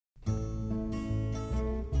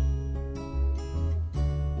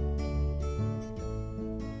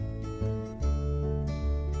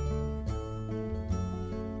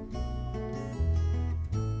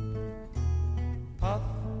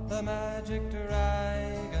magic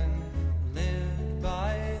dragon lived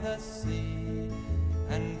by the sea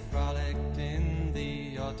and frolicked in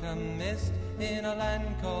the autumn mist in a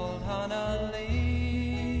land called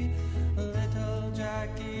Honolulu. Little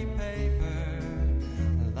Jackie Paper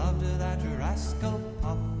loved that rascal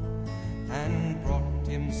Puff and brought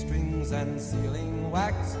him strings and sealing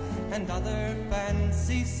wax and other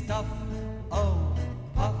fancy stuff. Oh,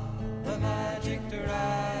 Puff the magic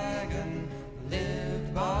dragon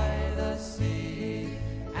lived by the sea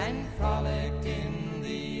and frolicked in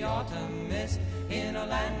the autumn mist in a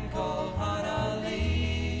land called Honolulu.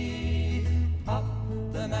 Puff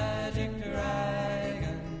the magic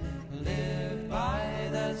dragon lived by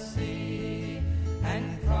the sea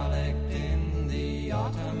and frolicked in the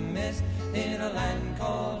autumn mist in a land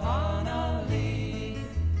called Honolulu.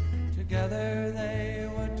 Together they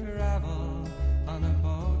would travel on a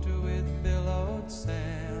boat with billowed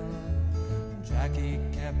sail. Jackie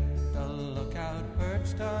kept a lookout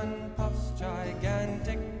perched on Puff's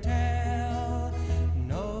gigantic tail.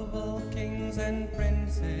 Noble kings and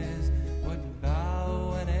princes would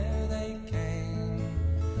bow whene'er they came.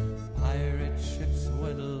 Pirate ships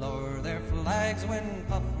would lower their flags when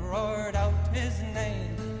Puff roared out his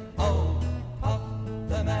name. Oh, Puff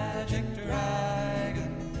the magic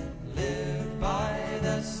dragon lived by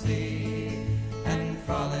the sea and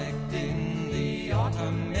frolicked in the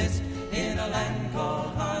autumn mist in a land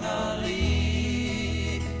called Honolulu.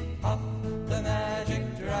 Puff the magic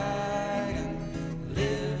dragon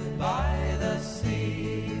lived by the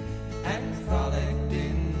sea and frolicked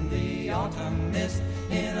in the autumn mist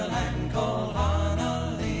in a land called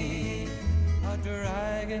Honolulu. A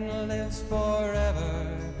dragon lives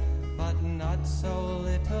forever, but not so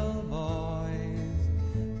little boys.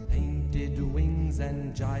 Painted wings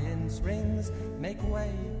and giant's rings make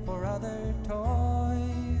way for other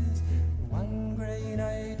toys. One gray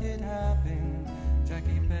night it happened,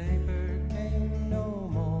 Jackie Paper came no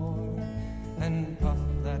more, and Puff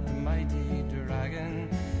that mighty dragon,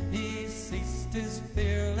 he ceased his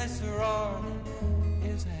fearless roar.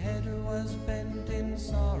 His head was bent in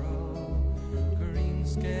sorrow, green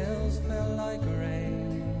scales fell like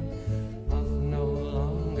rain. Puff no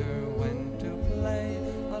longer went to play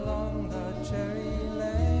along the cherry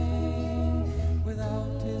lane.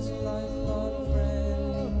 Without his lifelong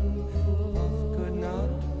friend, Puff could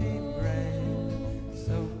not be brave.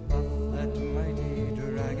 So Puff that mighty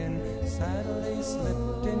dragon sadly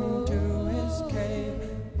slipped into his cave.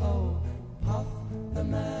 Oh, Puff the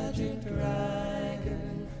magic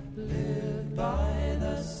dragon lived by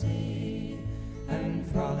the sea and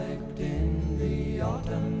frolicked in the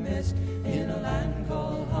autumn mist in a land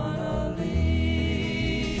called Honolulu.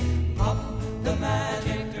 Puff the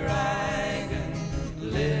magic dragon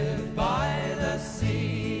lived by the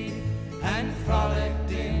sea and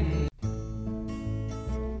frolicked in.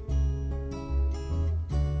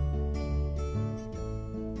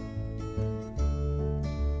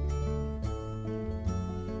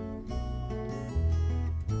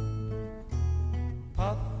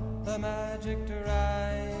 Puff the magic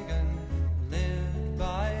dragon lived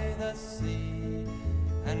by the sea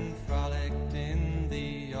and frolicked in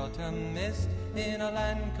the autumn mist in a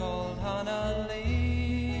land called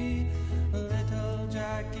Honolulu. Little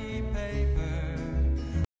Jackie